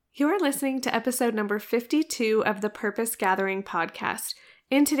You are listening to episode number 52 of the Purpose Gathering podcast.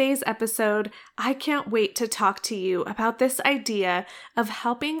 In today's episode, I can't wait to talk to you about this idea of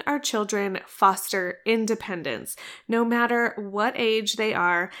helping our children foster independence. No matter what age they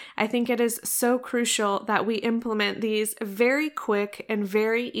are, I think it is so crucial that we implement these very quick and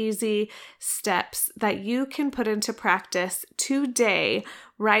very easy steps that you can put into practice today,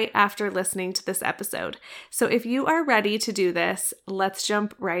 right after listening to this episode. So if you are ready to do this, let's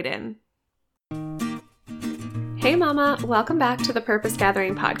jump right in. Hey Mama, welcome back to the Purpose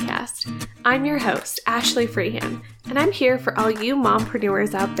Gathering podcast. I'm your host, Ashley Freehan, and I'm here for all you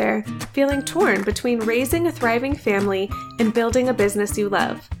mompreneurs out there feeling torn between raising a thriving family and building a business you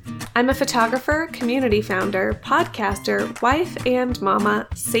love. I'm a photographer, community founder, podcaster, wife, and mama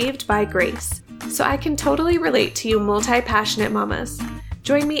saved by grace. So I can totally relate to you multi-passionate mamas.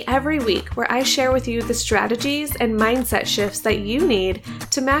 Join me every week where I share with you the strategies and mindset shifts that you need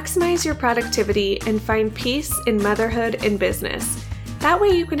to maximize your productivity and find peace in motherhood and business. That way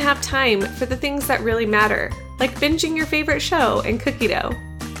you can have time for the things that really matter, like binging your favorite show and cookie dough.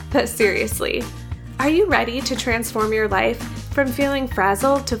 But seriously, are you ready to transform your life from feeling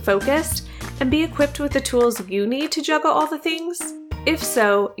frazzled to focused and be equipped with the tools you need to juggle all the things? If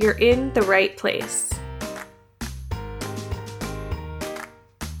so, you're in the right place.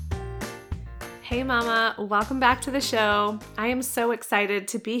 Hey Mama, welcome back to the show. I am so excited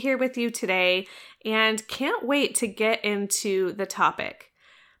to be here with you today and can't wait to get into the topic.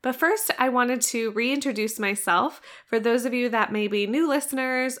 But first, I wanted to reintroduce myself for those of you that may be new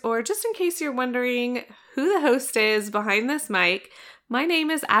listeners, or just in case you're wondering who the host is behind this mic. My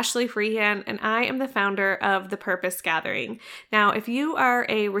name is Ashley Freehan, and I am the founder of The Purpose Gathering. Now, if you are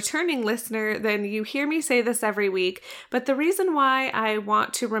a returning listener, then you hear me say this every week, but the reason why I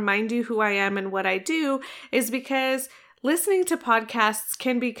want to remind you who I am and what I do is because listening to podcasts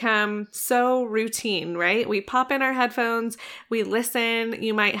can become so routine, right? We pop in our headphones, we listen,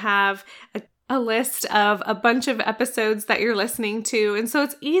 you might have a list of a bunch of episodes that you're listening to, and so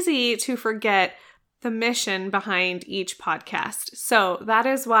it's easy to forget the mission behind each podcast. So that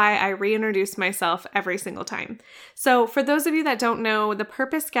is why I reintroduce myself every single time. So for those of you that don't know, the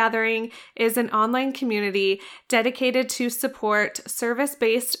Purpose Gathering is an online community dedicated to support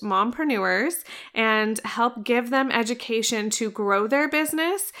service-based mompreneurs and help give them education to grow their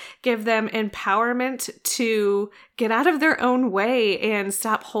business, give them empowerment to get out of their own way and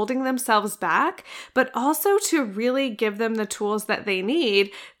stop holding themselves back, but also to really give them the tools that they need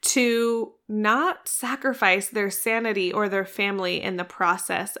to not sacrifice their sanity or their family in the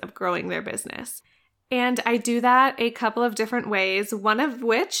process of growing their business. And I do that a couple of different ways, one of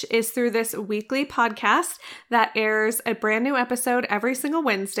which is through this weekly podcast that airs a brand new episode every single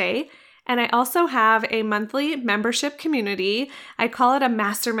Wednesday. And I also have a monthly membership community. I call it a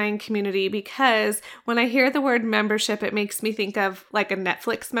mastermind community because when I hear the word membership, it makes me think of like a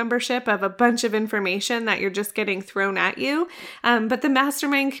Netflix membership of a bunch of information that you're just getting thrown at you. But the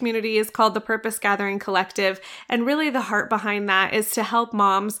mastermind community is called the Purpose Gathering Collective. And really the heart behind that is to help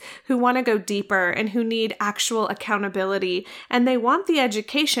moms who want to go deeper and who need actual accountability. And they want the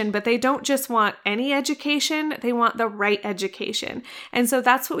education, but they don't just want any education, they want the right education. And so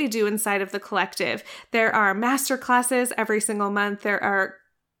that's what we do inside of the collective. There are master classes every single month. There are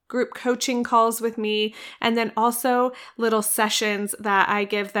group coaching calls with me, and then also little sessions that I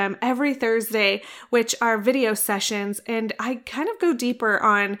give them every Thursday, which are video sessions. And I kind of go deeper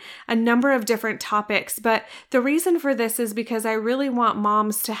on a number of different topics. But the reason for this is because I really want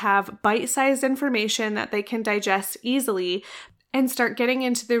moms to have bite-sized information that they can digest easily and start getting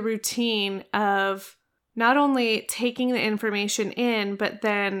into the routine of not only taking the information in, but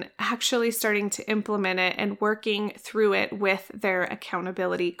then actually starting to implement it and working through it with their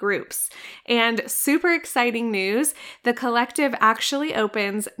accountability groups. And super exciting news, the collective actually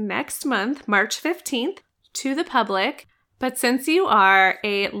opens next month, March 15th, to the public. But since you are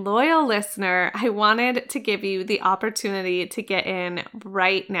a loyal listener, I wanted to give you the opportunity to get in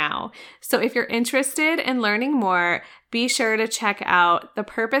right now. So if you're interested in learning more, be sure to check out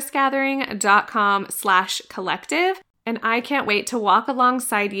thepurposegathering.com/collective. And I can't wait to walk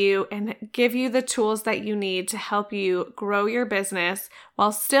alongside you and give you the tools that you need to help you grow your business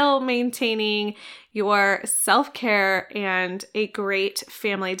while still maintaining your self-care and a great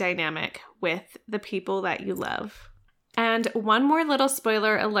family dynamic with the people that you love. And one more little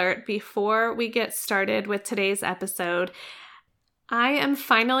spoiler alert before we get started with today's episode. I am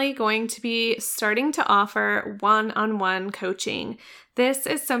finally going to be starting to offer one-on-one coaching. This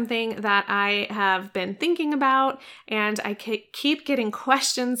is something that I have been thinking about and I keep getting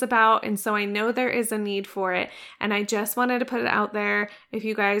questions about, and so I know there is a need for it, and I just wanted to put it out there. If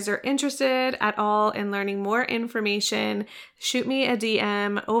you guys are interested at all in learning more information, shoot me a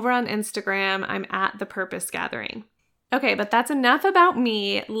DM over on Instagram. I'm at The Purpose Gathering. Okay, but that's enough about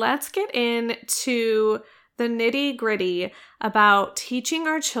me. Let's get into the nitty-gritty about teaching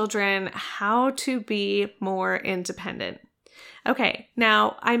our children how to be more independent. Okay,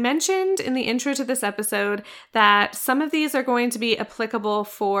 now I mentioned in the intro to this episode that some of these are going to be applicable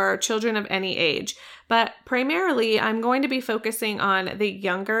for children of any age, but primarily I'm going to be focusing on the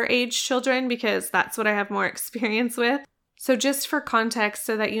younger age children because that's what I have more experience with. So just for context,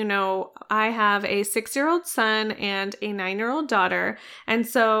 so that you know, I have a 6-year-old son and a 9-year-old daughter, and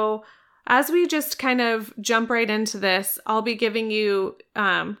so as we just kind of jump right into this, I'll be giving you,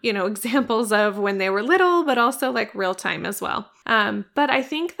 examples of when they were little, but also like real time as well. But I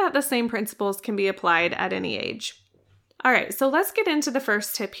think that the same principles can be applied at any age. All right, so let's get into the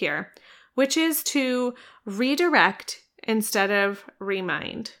first tip here, which is to redirect instead of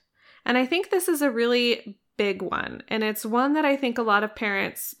remind. And I think this is a really big one, and it's one that I think a lot of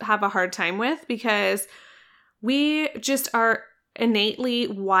parents have a hard time with because we just are innately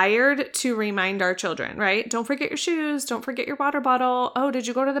wired to remind our children, right? Don't forget your shoes. Don't forget your water bottle. Oh, did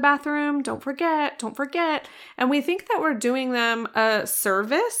you go to the bathroom? Don't forget. And we think that we're doing them a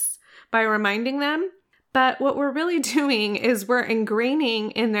service by reminding them. But what we're really doing is we're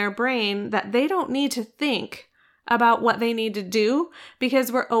ingraining in their brain that they don't need to think about what they need to do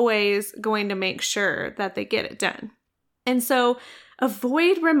because we're always going to make sure that they get it done. And so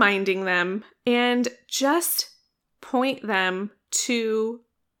avoid reminding them and just point them to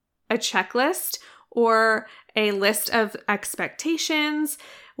a checklist or a list of expectations,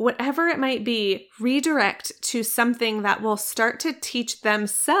 whatever it might be. Redirect to something that will start to teach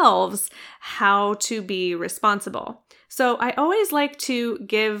themselves how to be responsible. So I always like to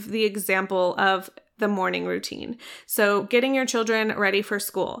give the example of the morning routine. So getting your children ready for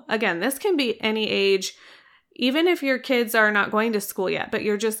school. Again, this can be any age. Even if your kids are not going to school yet, but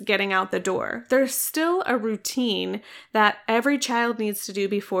you're just getting out the door, there's still a routine that every child needs to do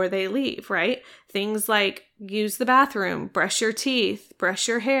before they leave, right? Things like use the bathroom, brush your teeth, brush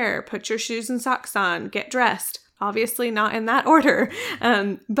your hair, put your shoes and socks on, get dressed. Obviously not in that order.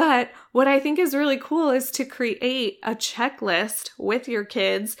 But what I think is really cool is to create a checklist with your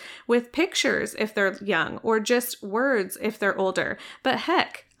kids with pictures if they're young or just words if they're older. But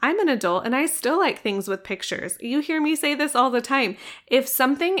heck, I'm an adult and I still like things with pictures. You hear me say this all the time. If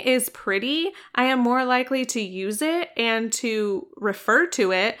something is pretty, I am more likely to use it and to refer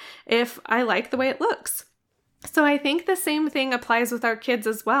to it if I like the way it looks. So I think the same thing applies with our kids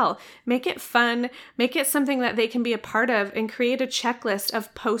as well. Make it fun, make it something that they can be a part of, and create a checklist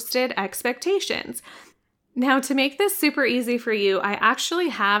of posted expectations. Now, to make this super easy for you, I actually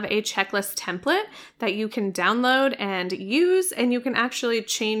have a checklist template that you can download and use, and you can actually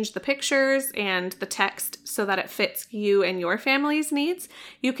change the pictures and the text so that it fits you and your family's needs.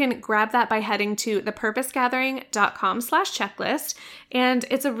 You can grab that by heading to thepurposegathering.com/checklist, and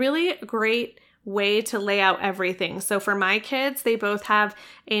it's a really great way to lay out everything. So for my kids, they both have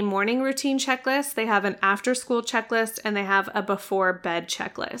a morning routine checklist, they have an after school checklist, and they have a before bed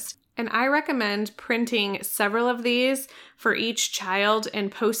checklist. And I recommend printing several of these for each child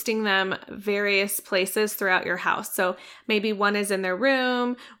and posting them various places throughout your house. So maybe one is in their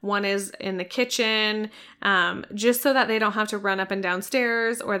room, one is in the kitchen, just so that they don't have to run up and down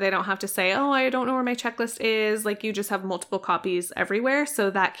stairs, or they don't have to say, oh, I don't know where my checklist is. Like, you just have multiple copies everywhere, so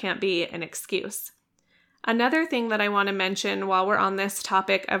that can't be an excuse. Another thing that I want to mention while we're on this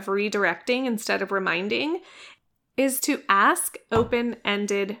topic of redirecting instead of reminding is to ask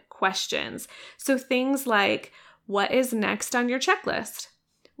open-ended questions. So things like, what is next on your checklist?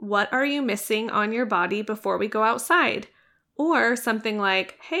 What are you missing on your body before we go outside? Or something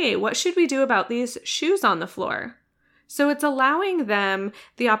like, hey, what should we do about these shoes on the floor? So it's allowing them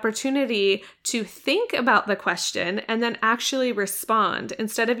the opportunity to think about the question and then actually respond.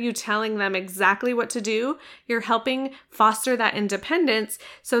 Instead of you telling them exactly what to do, you're helping foster that independence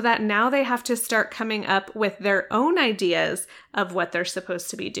so that now they have to start coming up with their own ideas of what they're supposed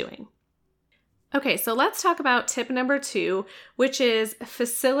to be doing. Okay, so let's talk about tip number 2, which is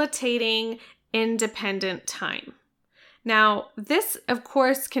facilitating independent time. Now, this, of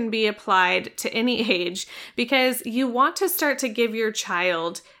course, can be applied to any age because you want to start to give your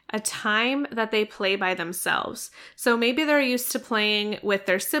child a time that they play by themselves. So maybe they're used to playing with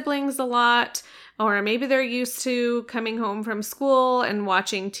their siblings a lot, or maybe they're used to coming home from school and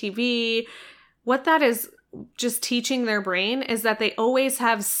watching TV. What that is just teaching their brain is that they always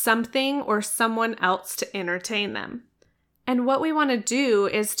have something or someone else to entertain them. And what we want to do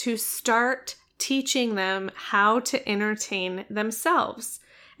is to start teaching them how to entertain themselves.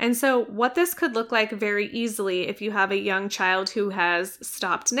 And so what this could look like very easily if you have a young child who has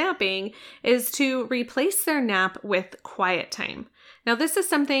stopped napping is to replace their nap with quiet time. Now, this is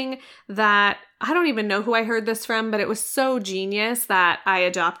something that I don't even know who I heard this from, but it was so genius that I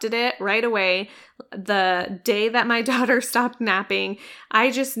adopted it right away. The day that my daughter stopped napping, I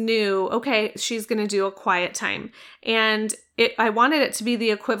just knew, okay, she's going to do a quiet time. And I wanted it to be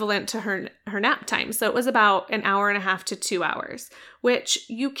the equivalent to her nap time. So it was about an hour and a half to 2 hours, which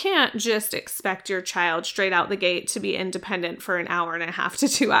you can't just expect your child straight out the gate to be independent for an hour and a half to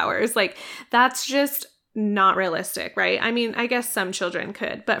 2 hours. Like, that's just not realistic, right? I mean, I guess some children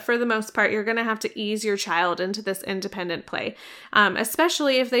could, but for the most part, you're going to have to ease your child into this independent play,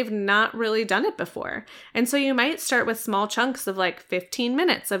 especially if they've not really done it before. And so you might start with small chunks of like 15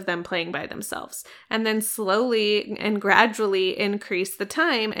 minutes of them playing by themselves, and then slowly and gradually increase the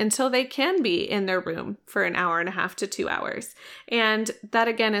time until they can be in their room for an hour and a half to 2 hours. And that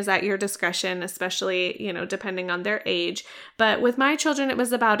again is at your discretion, especially, depending on their age. But with my children, it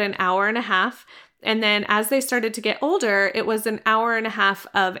was about an hour and a half. And then as they started to get older, it was an hour and a half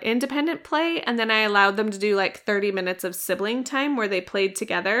of independent play. And then I allowed them to do like 30 minutes of sibling time where they played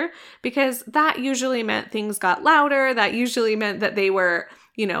together, because that usually meant things got louder. That usually meant that they were,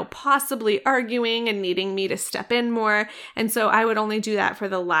 possibly arguing and needing me to step in more. And so I would only do that for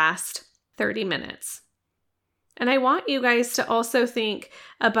the last 30 minutes. And I want you guys to also think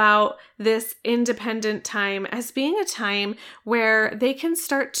about this independent time as being a time where they can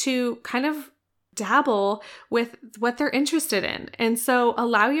start to kind of dabble with what they're interested in. And so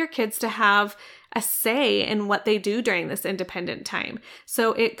allow your kids to have a say in what they do during this independent time.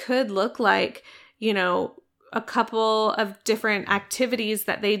 So it could look like, a couple of different activities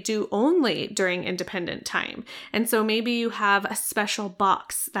that they do only during independent time. And so maybe you have a special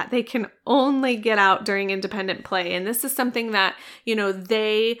box that they can only get out during independent play. And this is something that,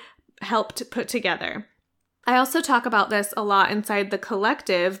 they helped put together. I also talk about this a lot inside the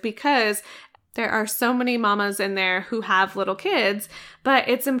collective because there are so many mamas in there who have little kids, but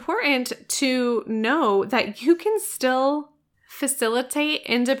it's important to know that you can still facilitate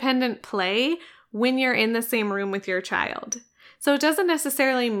independent play when you're in the same room with your child. So it doesn't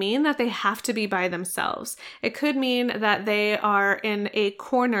necessarily mean that they have to be by themselves. It could mean that they are in a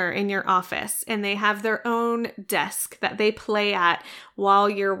corner in your office and they have their own desk that they play at while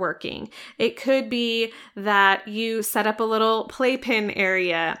you're working. It could be that you set up a little playpen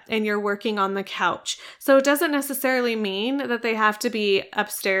area and you're working on the couch. So it doesn't necessarily mean that they have to be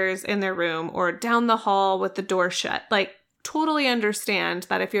upstairs in their room or down the hall with the door shut. Like, totally understand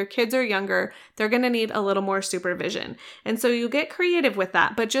that if your kids are younger, they're going to need a little more supervision. And so you get creative with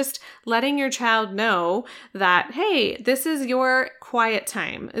that, but just letting your child know that, hey, this is your quiet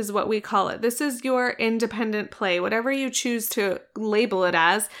time is what we call it. This is your independent play, whatever you choose to label it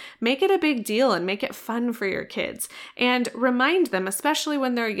as, make it a big deal and make it fun for your kids. And remind them, especially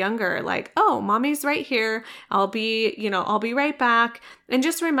when they're younger, like, oh, mommy's right here. I'll be right back. And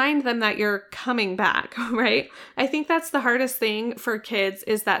just remind them that you're coming back, right? I think that's the hardest thing for kids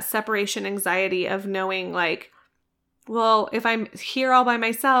is that separation anxiety of knowing like, well, if I'm here all by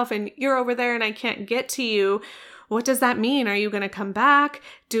myself and you're over there and I can't get to you, what does that mean? Are you going to come back?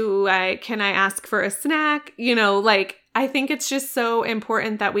 Can I ask for a snack? I think it's just so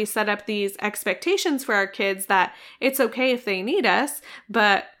important that we set up these expectations for our kids that it's okay if they need us,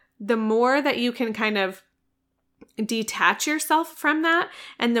 but the more that you can kind of detach yourself from that,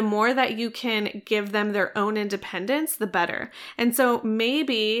 and the more that you can give them their own independence, the better. And so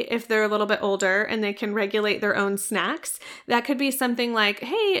maybe if they're a little bit older and they can regulate their own snacks, that could be something like,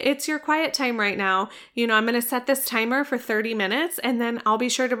 hey, it's your quiet time right now. I'm going to set this timer for 30 minutes and then I'll be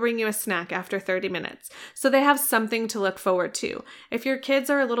sure to bring you a snack after 30 minutes. So they have something to look forward to. If your kids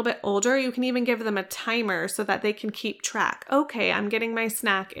are a little bit older, you can even give them a timer so that they can keep track. Okay, I'm getting my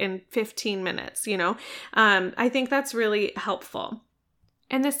snack in 15 minutes, I think that's really helpful.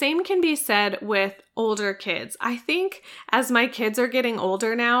 And the same can be said with older kids. I think as my kids are getting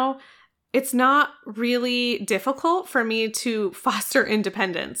older now, it's not really difficult for me to foster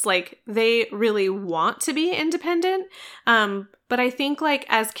independence. Like, they really want to be independent. But I think like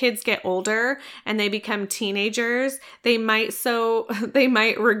as kids get older and they become teenagers, they might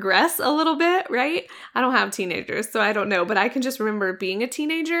regress a little bit, right? I don't have teenagers, so I don't know, but I can just remember being a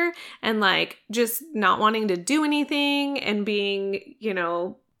teenager and like just not wanting to do anything and being,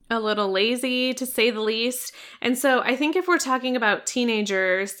 a little lazy, to say the least. And so I think if we're talking about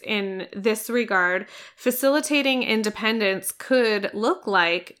teenagers in this regard, facilitating independence could look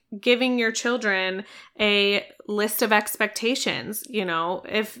like giving your children a list of expectations.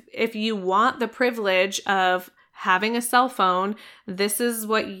 If you want the privilege of having a cell phone, this is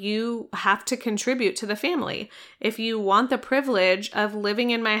what you have to contribute to the family. If you want the privilege of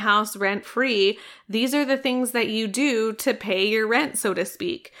living in my house rent-free, these are the things that you do to pay your rent, so to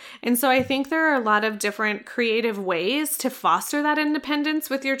speak. And so I think there are a lot of different creative ways to foster that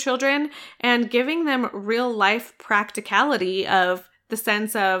independence with your children and giving them real life practicality of the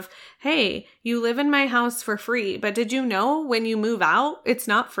sense of, hey, you live in my house for free, but did you know when you move out, it's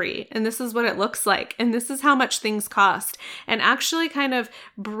not free? And this is what it looks like. And this is how much things cost. And actually kind of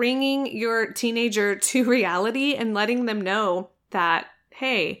bringing your teenager to reality and letting them know that,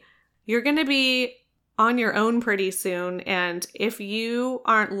 hey, you're going to be on your own pretty soon. And if you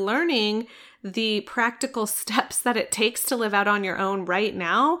aren't learning the practical steps that it takes to live out on your own right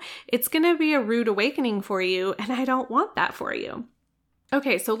now, it's going to be a rude awakening for you. And I don't want that for you.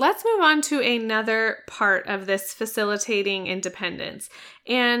 Okay, so let's move on to another part of this facilitating independence,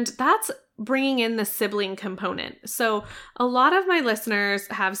 and that's bringing in the sibling component. So a lot of my listeners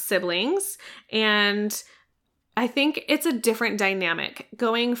have siblings, and I think it's a different dynamic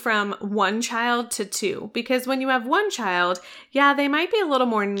going from one child to two, because when you have one child, yeah, they might be a little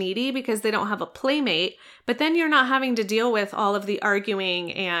more needy because they don't have a playmate, but then you're not having to deal with all of the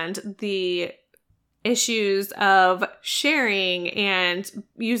arguing and the issues of sharing and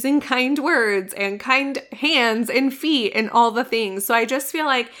using kind words and kind hands and feet and all the things. So I just feel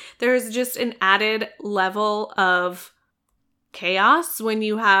like there's just an added level of chaos when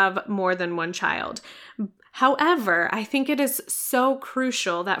you have more than one child. However, I think it is so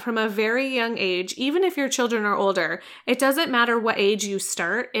crucial that from a very young age, even if your children are older, it doesn't matter what age you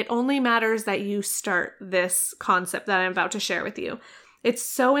start. It only matters that you start this concept that I'm about to share with you. It's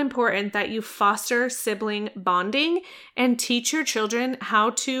so important that you foster sibling bonding and teach your children how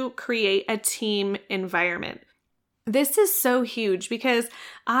to create a team environment. This is so huge because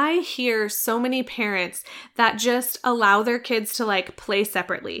I hear so many parents that just allow their kids to play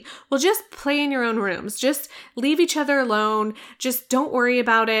separately. Well, just play in your own rooms. Just leave each other alone. Just don't worry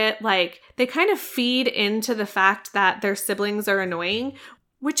about it. They kind of feed into the fact that their siblings are annoying,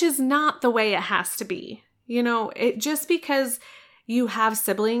 which is not the way it has to be. Just because you have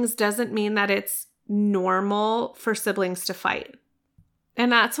siblings doesn't mean that it's normal for siblings to fight.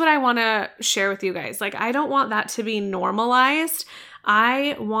 And that's what I want to share with you guys. I don't want that to be normalized.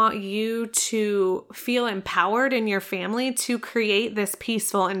 I want you to feel empowered in your family to create this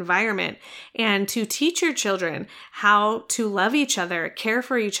peaceful environment and to teach your children how to love each other, care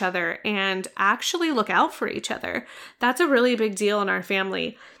for each other, and actually look out for each other. That's a really big deal in our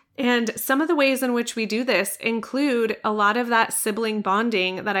family. And some of the ways in which we do this include a lot of that sibling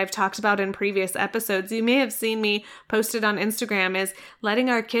bonding that I've talked about in previous episodes. You may have seen me posted on Instagram is letting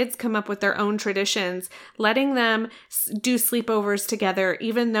our kids come up with their own traditions, letting them do sleepovers together,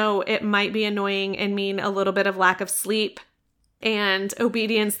 even though it might be annoying and mean a little bit of lack of sleep and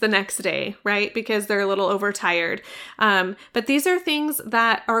obedience the next day, right? Because they're a little overtired. But these are things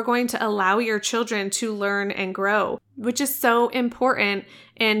that are going to allow your children to learn and grow, which is so important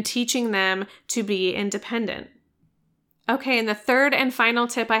in teaching them to be independent. Okay, and the third and final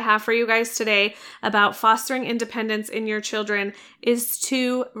tip I have for you guys today about fostering independence in your children is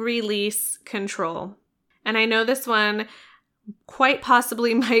to release control. And I know this one quite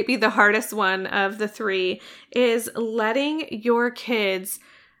possibly might be the hardest one of the three, is letting your kids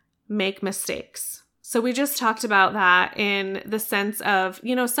make mistakes. So we just talked about that in the sense of,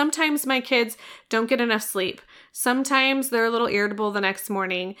 sometimes my kids don't get enough sleep. Sometimes they're a little irritable the next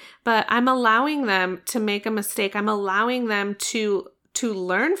morning, but I'm allowing them to make a mistake. I'm allowing them to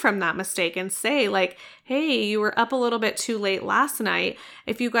learn from that mistake and say hey, you were up a little bit too late last night.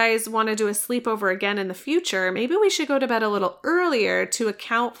 If you guys want to do a sleepover again in the future, maybe we should go to bed a little earlier to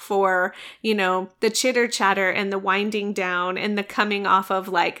account for, the chitter chatter and the winding down and the coming off of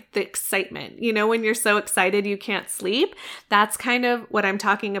the excitement. When you're so excited you can't sleep, that's kind of what I'm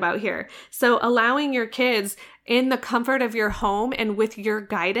talking about here. So allowing your kids in the comfort of your home and with your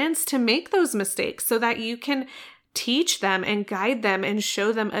guidance to make those mistakes so that you can teach them and guide them and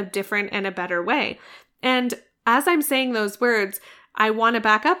show them a different and a better way. And as I'm saying those words, I want to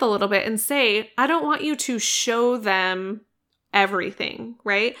back up a little bit and say, I don't want you to show them everything,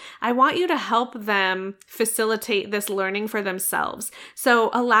 right? I want you to help them facilitate this learning for themselves. So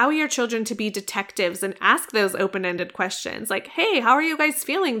allow your children to be detectives and ask those open-ended questions like, hey, how are you guys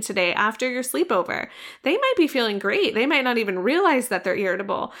feeling today after your sleepover? They might be feeling great. They might not even realize that they're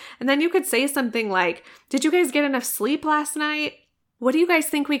irritable. And then you could say something like, did you guys get enough sleep last night? What do you guys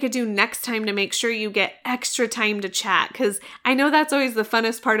think we could do next time to make sure you get extra time to chat? Because I know that's always the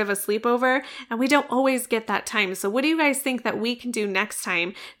funnest part of a sleepover, and we don't always get that time. So what do you guys think that we can do next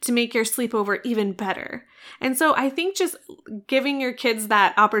time to make your sleepover even better? And so I think just giving your kids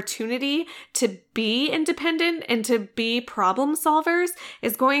that opportunity to be independent and to be problem solvers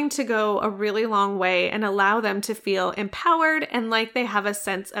is going to go a really long way and allow them to feel empowered and like they have a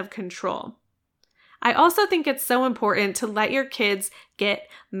sense of control. I also think it's so important to let your kids get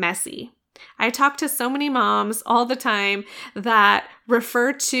messy. I talk to so many moms all the time that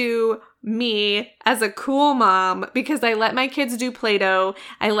refer to me as a cool mom because I let my kids do Play-Doh,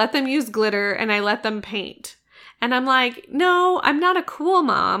 I let them use glitter, and I let them paint. And I'm like, no, I'm not a cool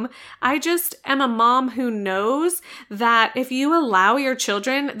mom. I just am a mom who knows that if you allow your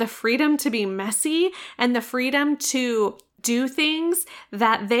children the freedom to be messy and the freedom to do things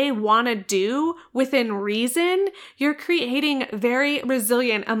that they want to do within reason, you're creating very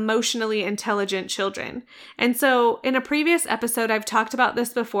resilient, emotionally intelligent children. And so in a previous episode, I've talked about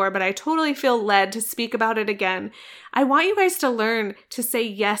this before, but I totally feel led to speak about it again. I want you guys to learn to say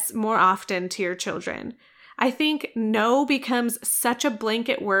yes more often to your children. I think no becomes such a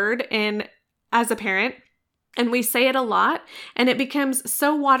blanket word as a parent. And we say it a lot, and it becomes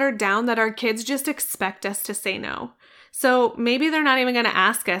so watered down that our kids just expect us to say no. So maybe they're not even going to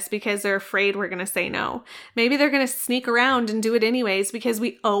ask us because they're afraid we're going to say no. Maybe they're going to sneak around and do it anyways because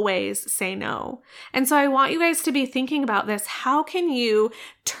we always say no. And so I want you guys to be thinking about this. How can you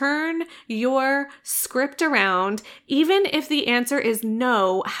turn your script around? Even if the answer is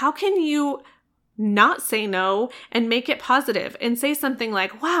no, how can you not say no and make it positive and say something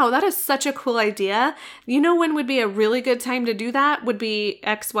like, wow, that is such a cool idea. You know when would be a really good time to do that? Would be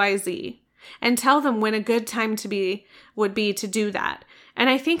XYZ. And tell them when a good time would be to do that. And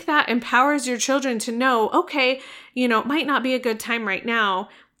I think that empowers your children to know, okay, it might not be a good time right now.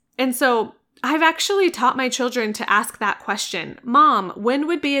 And so I've actually taught my children to ask that question, Mom, when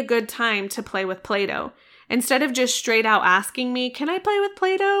would be a good time to play with Play-Doh? Instead of just straight out asking me, can I play with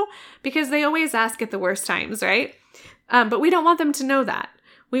Play-Doh? Because they always ask at the worst times, right? But we don't want them to know that.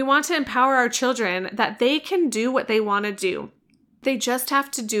 We want to empower our children that they can do what they want to do. They just have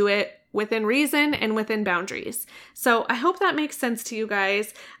to do it within reason and within boundaries. So I hope that makes sense to you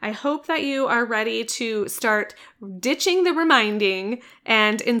guys. I hope that you are ready to start ditching the reminding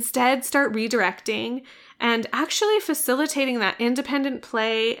and instead start redirecting and actually facilitating that independent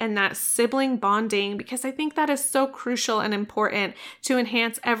play and that sibling bonding, because I think that is so crucial and important to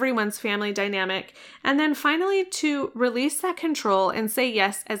enhance everyone's family dynamic. And then finally, to release that control and say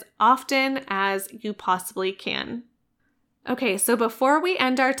yes as often as you possibly can. Okay, so before we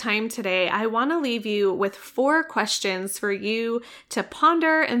end our time today, I want to leave you with 4 questions for you to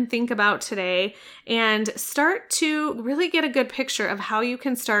ponder and think about today and start to really get a good picture of how you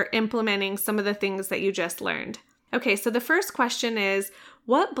can start implementing some of the things that you just learned. Okay, so the first question is,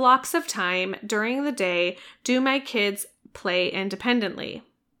 what blocks of time during the day do my kids play independently?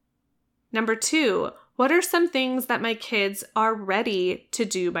 Number 2, what are some things that my kids are ready to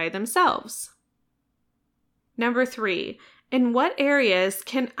do by themselves? Number 3, in what areas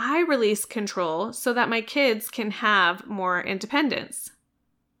can I release control so that my kids can have more independence?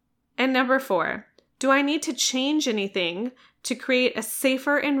 And number 4, do I need to change anything to create a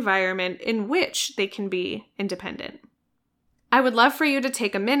safer environment in which they can be independent? I would love for you to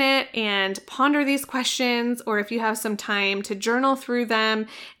take a minute and ponder these questions, or if you have some time to journal through them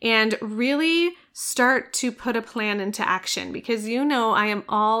and really start to put a plan into action, because I am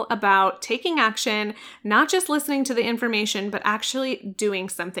all about taking action, not just listening to the information, but actually doing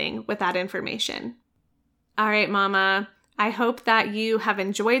something with that information. All right, Mama. I hope that you have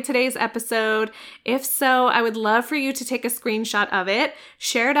enjoyed today's episode. If so, I would love for you to take a screenshot of it,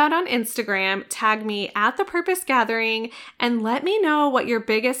 share it out on Instagram, tag me at The Purpose Gathering, and let me know what your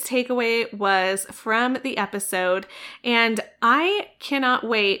biggest takeaway was from the episode. And I cannot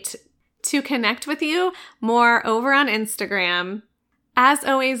wait to connect with you more over on Instagram. As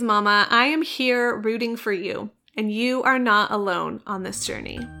always, Mama, I am here rooting for you, and you are not alone on this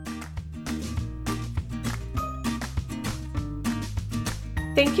journey.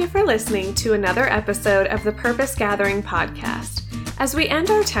 Thank you for listening to another episode of the Purpose Gathering podcast. As we end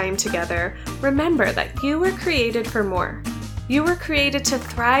our time together, remember that you were created for more. You were created to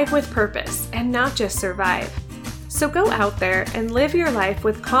thrive with purpose and not just survive. So go out there and live your life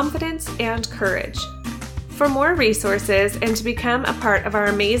with confidence and courage. For more resources and to become a part of our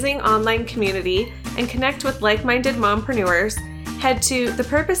amazing online community and connect with like-minded mompreneurs, head to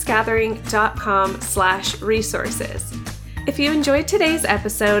thepurposegathering.com/resources. If you enjoyed today's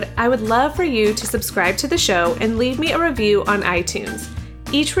episode, I would love for you to subscribe to the show and leave me a review on iTunes.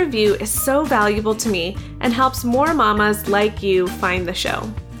 Each review is so valuable to me and helps more mamas like you find the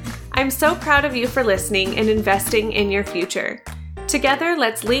show. I'm so proud of you for listening and investing in your future. Together,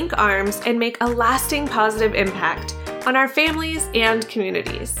 let's link arms and make a lasting positive impact on our families and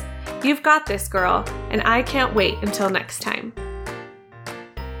communities. You've got this, girl, and I can't wait until next time.